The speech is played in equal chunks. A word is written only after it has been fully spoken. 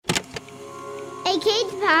A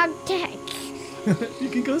kids podcast. You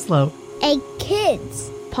can go slow. A kids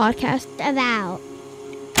podcast about.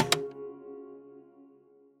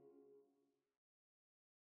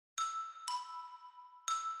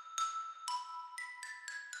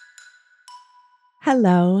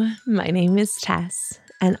 Hello, my name is Tess,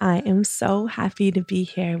 and I am so happy to be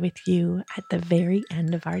here with you at the very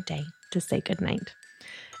end of our day to say goodnight.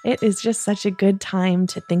 It is just such a good time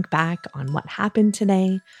to think back on what happened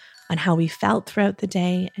today, on how we felt throughout the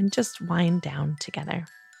day, and just wind down together.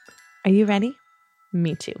 Are you ready?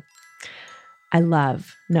 Me too. I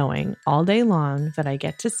love knowing all day long that I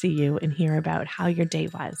get to see you and hear about how your day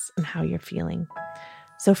was and how you're feeling.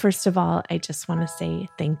 So first of all, I just want to say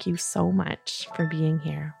thank you so much for being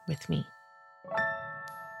here with me.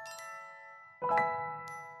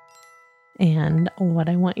 And what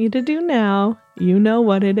I want you to do now, you know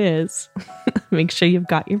what it is. Make sure you've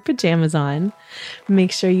got your pajamas on.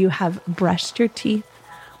 Make sure you have brushed your teeth,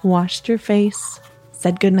 washed your face,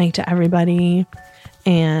 said goodnight to everybody,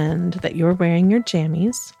 and that you're wearing your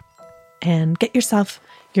jammies. And get yourself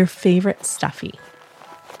your favorite stuffy.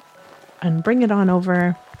 And bring it on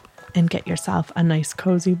over and get yourself a nice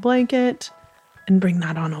cozy blanket and bring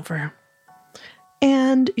that on over.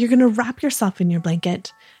 And you're going to wrap yourself in your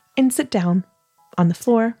blanket and sit down on the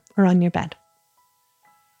floor or on your bed.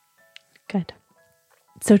 Good.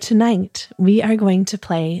 So tonight we are going to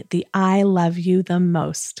play the I Love You the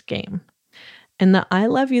Most game. And the I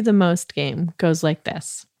Love You the Most game goes like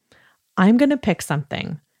this. I'm going to pick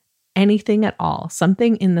something, anything at all,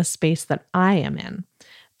 something in the space that I am in.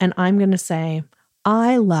 And I'm going to say,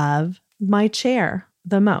 I love my chair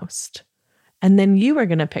the most. And then you are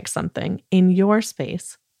going to pick something in your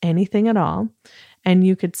space, anything at all. And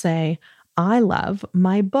you could say, I love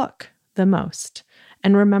my book the most.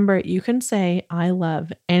 And remember, you can say, I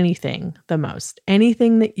love anything the most,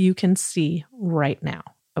 anything that you can see right now.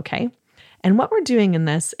 Okay. And what we're doing in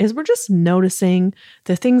this is we're just noticing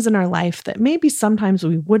the things in our life that maybe sometimes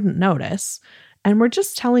we wouldn't notice. And we're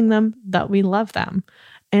just telling them that we love them.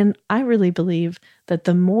 And I really believe that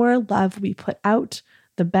the more love we put out,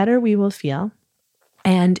 the better we will feel.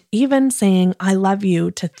 And even saying, I love you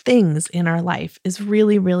to things in our life is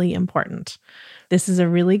really, really important. This is a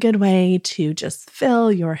really good way to just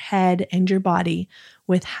fill your head and your body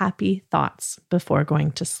with happy thoughts before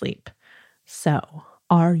going to sleep. So,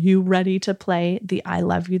 are you ready to play the I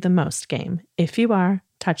Love You the Most game? If you are,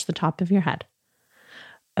 touch the top of your head.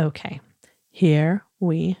 Okay, here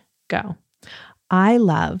we go. I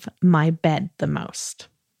love my bed the most.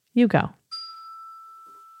 You go.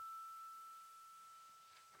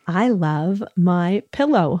 I love my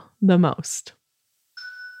pillow the most.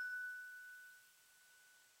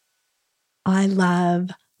 I love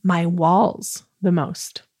my walls the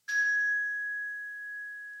most.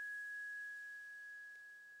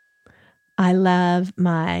 I love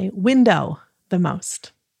my window the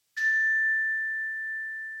most.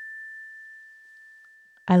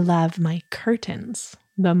 I love my curtains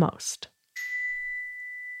the most.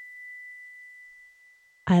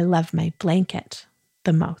 I love my blanket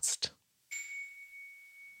the most.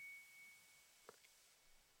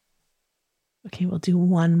 Okay, we'll do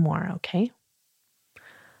one more, okay?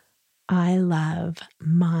 I love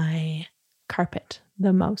my carpet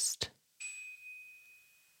the most.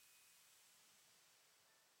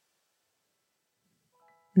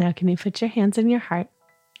 Now, can you put your hands in your heart?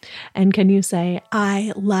 And can you say,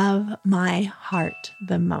 I love my heart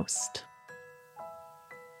the most?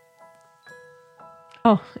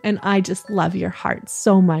 Oh, and I just love your heart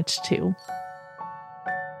so much too.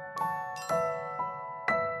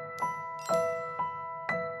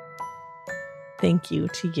 Thank you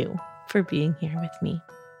to you for being here with me.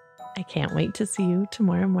 I can't wait to see you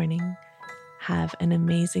tomorrow morning. Have an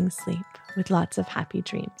amazing sleep with lots of happy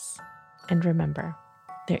dreams. And remember,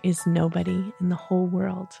 there is nobody in the whole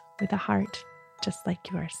world with a heart just like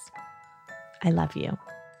yours. I love you,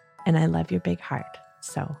 and I love your big heart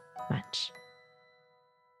so much.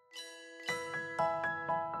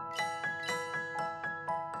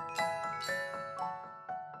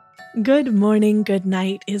 Good Morning, Good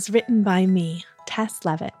Night is written by me, Tess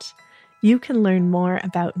Levitt. You can learn more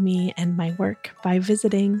about me and my work by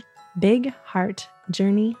visiting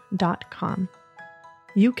bigheartjourney.com.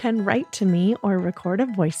 You can write to me or record a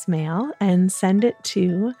voicemail and send it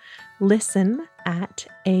to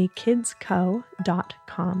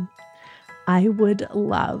listen@akidsco.com. I would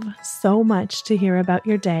love so much to hear about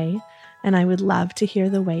your day, and I would love to hear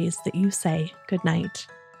the ways that you say goodnight.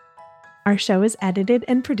 Our show is edited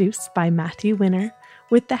and produced by Matthew Winner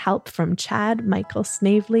with the help from Chad Michael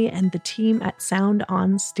Snavely and the team at Sound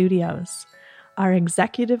On Studios. Our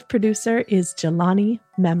executive producer is Jelani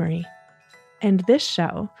Memory. And this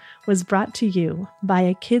show was brought to you by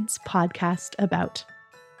a kids podcast about.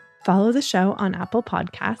 Follow the show on Apple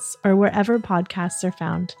Podcasts or wherever podcasts are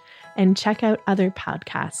found, and check out other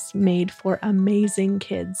podcasts made for amazing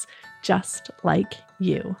kids just like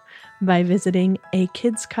you by visiting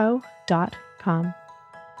akidsco.com.